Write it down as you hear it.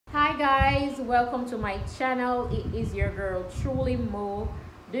guys, welcome to my channel. It is your girl Truly Mo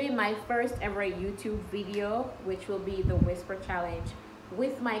doing my first ever YouTube video, which will be the Whisper Challenge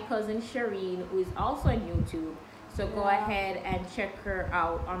with my cousin Shireen, who is also on YouTube. So go ahead and check her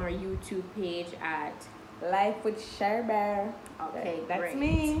out on her YouTube page at Life with Sherber. Okay, That's great.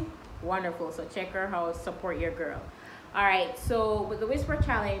 me. Wonderful. So check her out, support your girl. All right, so with the Whisper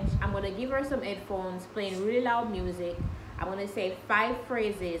Challenge, I'm gonna give her some headphones playing really loud music. I'm gonna say 5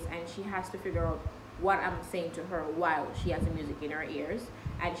 phrases and she has to figure out what I'm saying to her while she has the music in her ears,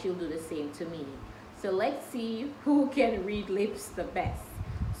 and she'll do the same to me. So let's see who can read lips the best.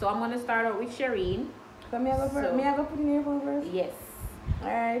 So I'm gonna start out with Shireen. So me I go first? Me I go put in your phone first? Yes.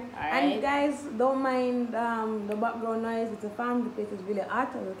 Alright. Alright. And guys, don't mind the background noise. It's a farm. The place is really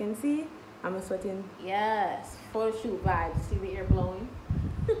hot, as you can see. I'm sweating. Yes. Photo shoot vibes. See the air blowing?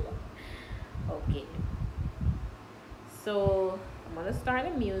 Okay. So I'm gonna start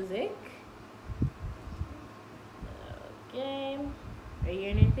the music. Okay. Are you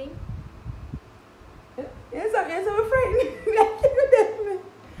hearing anything? Yes, I'm so afraid.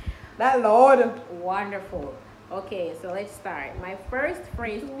 That loud. Wonderful. Okay, so let's start. My first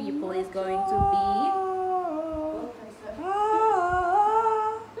phrase, people, is going to be.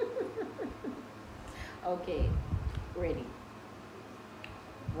 Okay, ready.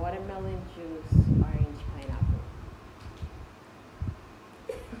 Watermelon juice, orange, pineapple.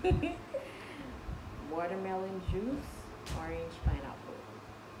 Watermelon juice, orange, pineapple.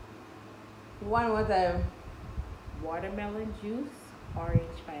 One more time. Watermelon juice,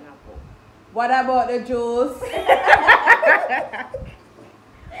 orange, pineapple. What about the juice?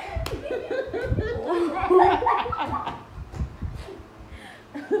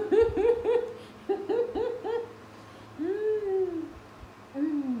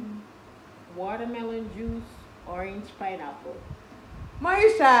 Watermelon juice, orange, pineapple.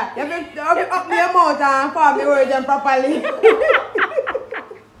 Maisha, you have to up your mouth and form the origin properly.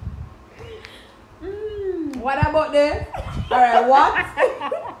 What about this? Alright, what?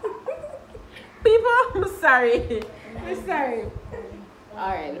 People, I'm sorry. I'm sorry.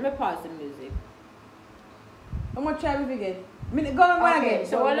 Alright, let me pause the music. I'm gonna try to get. Go on Okay, again.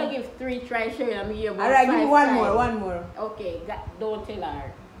 so I'm gonna give 3 try showing I'm here. Alright, give me one more. Okay, don't tell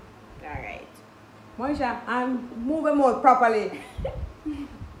her. Alright. Maisha, and move your mouth properly.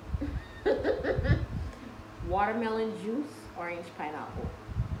 Watermelon juice, orange, pineapple.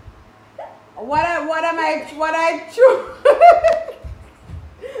 What I chew?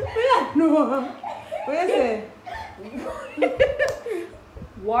 No. What is it?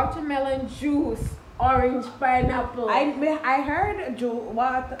 Watermelon juice, orange, pineapple. I heard juice.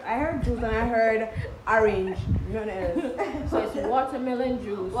 What? I heard juice and I heard orange. Nothing else. So it's watermelon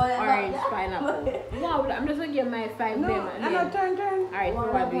juice, orange, pineapple. Wow, I'm just gonna give my 5 No, them. no, turn. Alright, so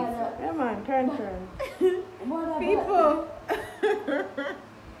what do it? Come on, turn. People.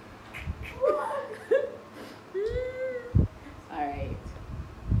 Alright.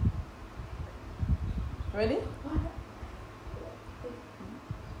 Ready?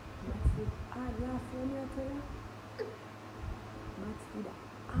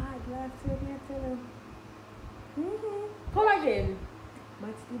 Come again.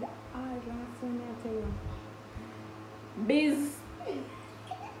 Biz.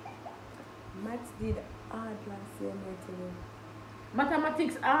 Maths did hard last year, me tell you.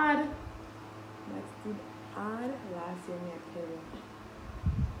 Mathematics hard. Maths did hard last year, me tell you.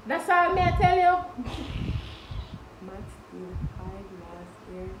 That's all me I tell you. Maths did hard last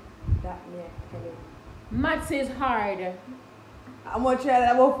year, that me tell you. Maths is hard. I'm gonna try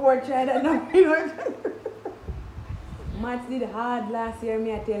that, about 4 try that now. Maths did hard last year,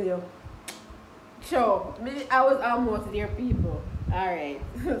 me I tell you. Sure. I was almost there, people. Alright.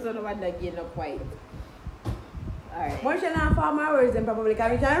 So no one that getting up quite. Alright. Once you not follow my words, then probably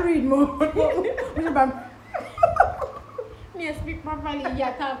can we can read more. Me I speak properly, you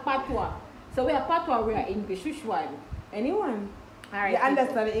talk patois. So we are patois, we are English. Which one? Anyone? Alright. You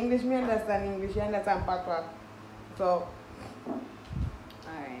understand English, me understand English, you understand patois. So,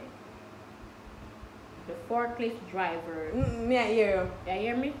 Alright. The forklift driver. me I hear you. You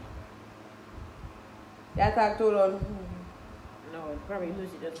hear me? You talk too loud. No, probably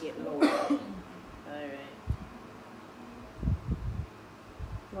music just get low. Alright.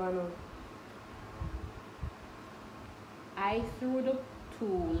 Go on. I threw the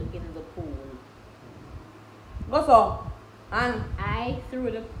tool in the pool. Go so. And I threw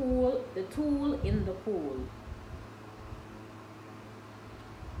the tool in the pool.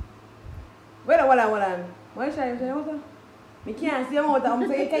 wait on. What should I say? I can't see your mouth. I'm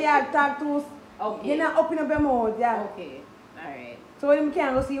saying, can you talk to us? Okay. You're not opening up your mouth, yeah. Okay. Alright. So when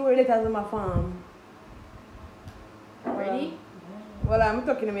can't go see where letters in my farm. Ready? Well, I'm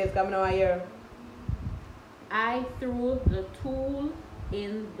talking to me, it's coming out here. I threw the tool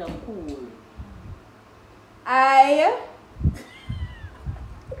in the pool. I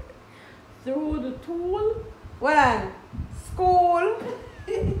Threw the tool. Well on. School.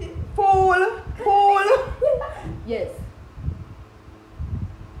 Pool. Yes.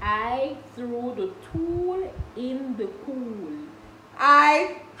 I threw the tool in the pool.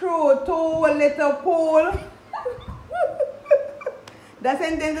 I threw two little pool. That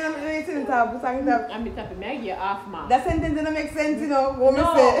sentence doesn't make sense. I'm the type of Maggie off, man. That sentence doesn't make sense, you know. What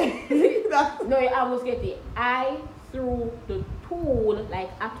No. me say? No, I almost get it. I threw the tool,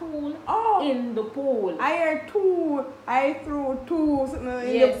 like a tool, in the pool. I heard two. I threw two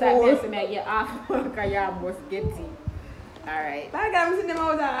in Yes, the I pool. guess Maggie off because you almost get it. Alright. Like I'm sitting them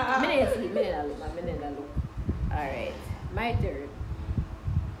out. Minute look. Alright. My turn.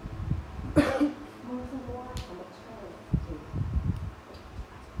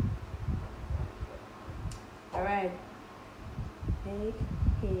 Alright. Make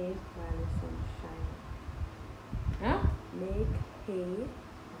hay while the sun shines. Huh? Make hay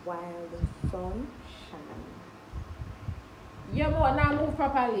while the sun shines. You more now move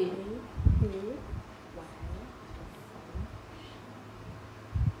properly. Make hay while the sun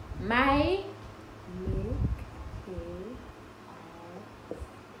shines. My Make hay while.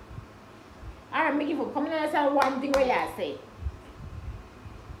 Alright, make it for come and say one thing where you say.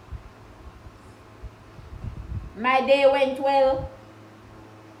 My day went well.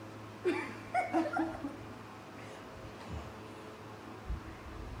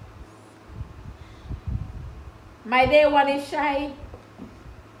 My day one is shy.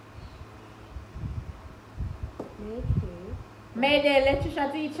 Make hay. Mayday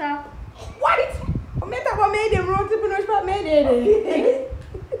electrician teacher. What? I'm talking about made them wrong to finish what made it.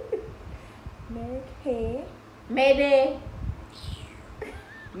 Make hay. Mayday.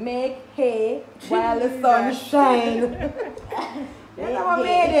 Make hay while the sun shines. That's how I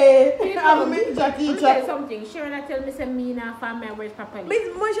Mayday. made it. I'm a major Let me tell you teacher. something. Sharon tell me say me now find my words properly. Miss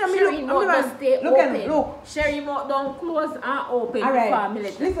Moisha, me Sherry look. mouth I'm don't stay look open. at look. Sherry mouth don't close and open All before right. me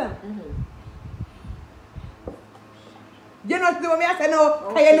let Listen. Mhm. You not know me I say no.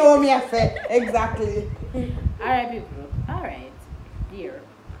 Okay. You know me I say exactly. Alright, people. Alright. Dear.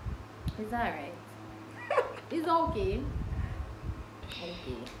 It's alright. It's okay.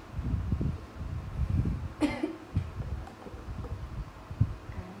 Okay.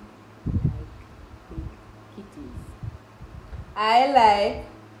 I like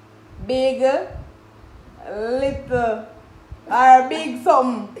big, little, or big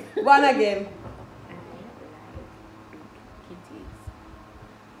something. One again. Kitties.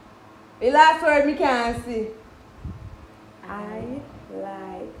 The last word me can't see. I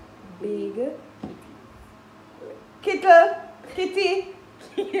like big kitty.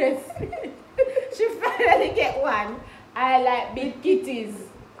 Yes. She finally get one. I like big kitties.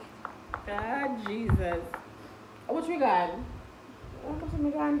 Ah, Jesus. What we got? I'm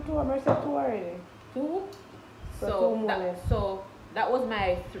going two. I'm two already. Two? So two So more that, left. so that was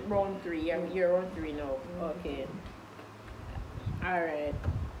my round three. You're round three now. Okay. Alright.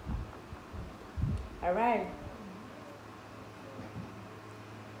 All right.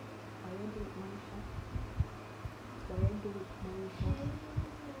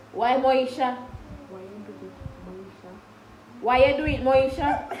 Why Moisha? Why Why you do it,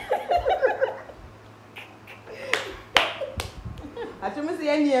 Moisha? I told me say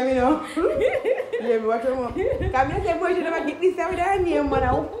your name, you know. Yeah, watch your mouth. Come here, say boy, you never get this out with her name,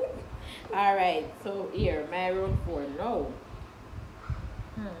 man. Alright, so here, my round four. No.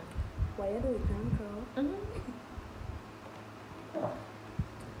 Why you do it, Uncle?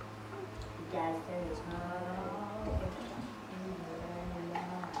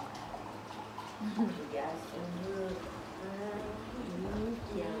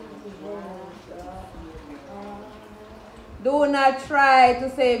 Do not try to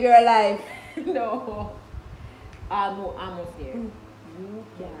save your life. No. Almost there. You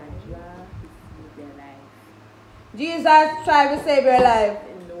can try to save your life. Jesus tried to save your life.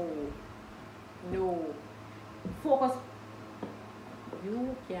 No. Focus.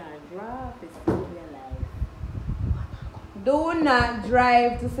 You can drive to save your life. Do not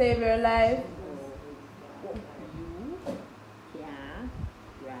drive to save your life. You can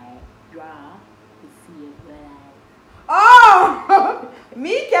drive to save your life. Oh!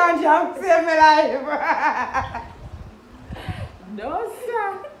 Me can't drive to save my life. No,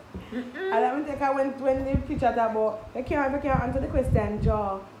 sir. And let me take when the picture talk about you can't answer the question,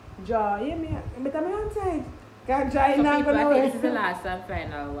 jaw. You hear me? But I'm answer it. Can't try So not people, gonna I think this is the wait. last and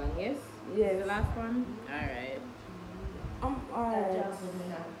final one, yes? This is Yes. the last one? Alright. Alright.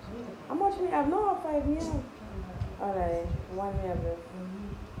 How much we have? No, 5 me have. Alright. 1 me have left.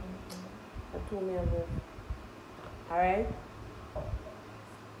 2 me have left. Alright.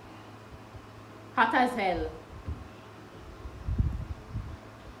 Hot as hell.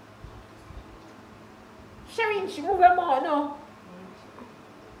 Sharon, she move her more, no?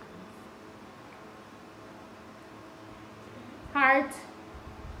 Heart.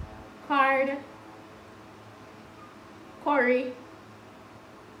 Card. Curry.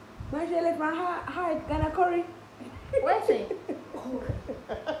 No, she left my heart gonna curry. Where's it?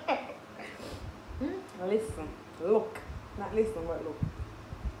 Listen. Look. Not listen, but look.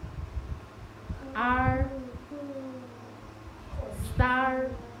 R. Star.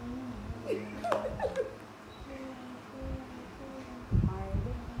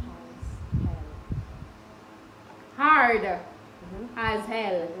 Hard as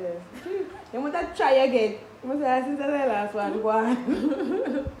hell. Yes. You must have try again. You must have since the last one. Go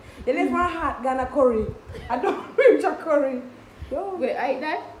on. You left my heart gonna curry. I don't reach a curry. Yo. Wait, like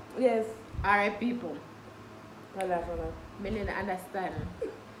that? Yes. Alright, people. I laugh on that. Me didn't understand.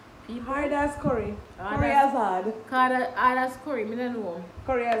 People. Hard as curry. Hard Curry as- as hard. Hard as curry, me don't know.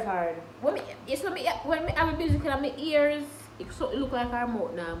 Curry as hard. When me have a music in my ears, it look like our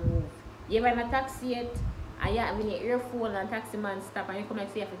mouth now move. You ever in a taxi yet, and you have in your earphone and taxi man stop and you come and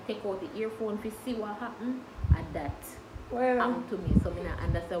say you have to take out the earphone to see what happened? And that Well, happened to me, so me not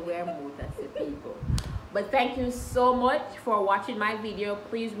understand where mouth as the people. But thank you so much for watching my video.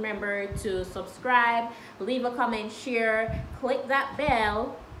 Please remember to subscribe, leave a comment, share, click that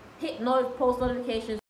bell, hit post notifications